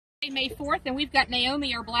May 4th, and we've got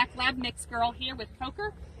Naomi, our black lab mix girl, here with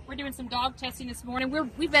Coker. We're doing some dog testing this morning.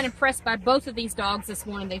 We've been impressed by both of these dogs this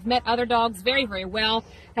morning. They've met other dogs very, very well,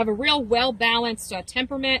 have a real well-balanced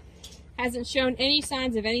temperament, hasn't shown any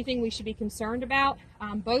signs of anything we should be concerned about.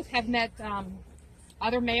 Both have met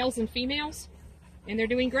other males and females, and they're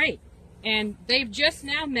doing great. And they've just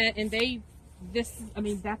now met, and that's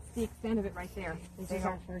the extent of it right there. This is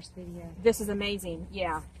our first video. This is amazing,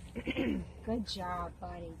 yeah. Good job,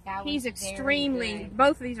 buddy. He's extremely,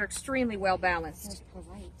 both of these are extremely well balanced. He's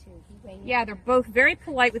polite too. Yeah, they're both very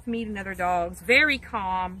polite with meeting other dogs, very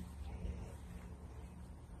calm.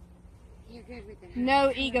 You're good with that.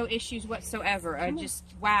 No ego issues whatsoever.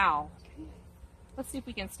 Wow. Let's see if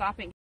we can stop it.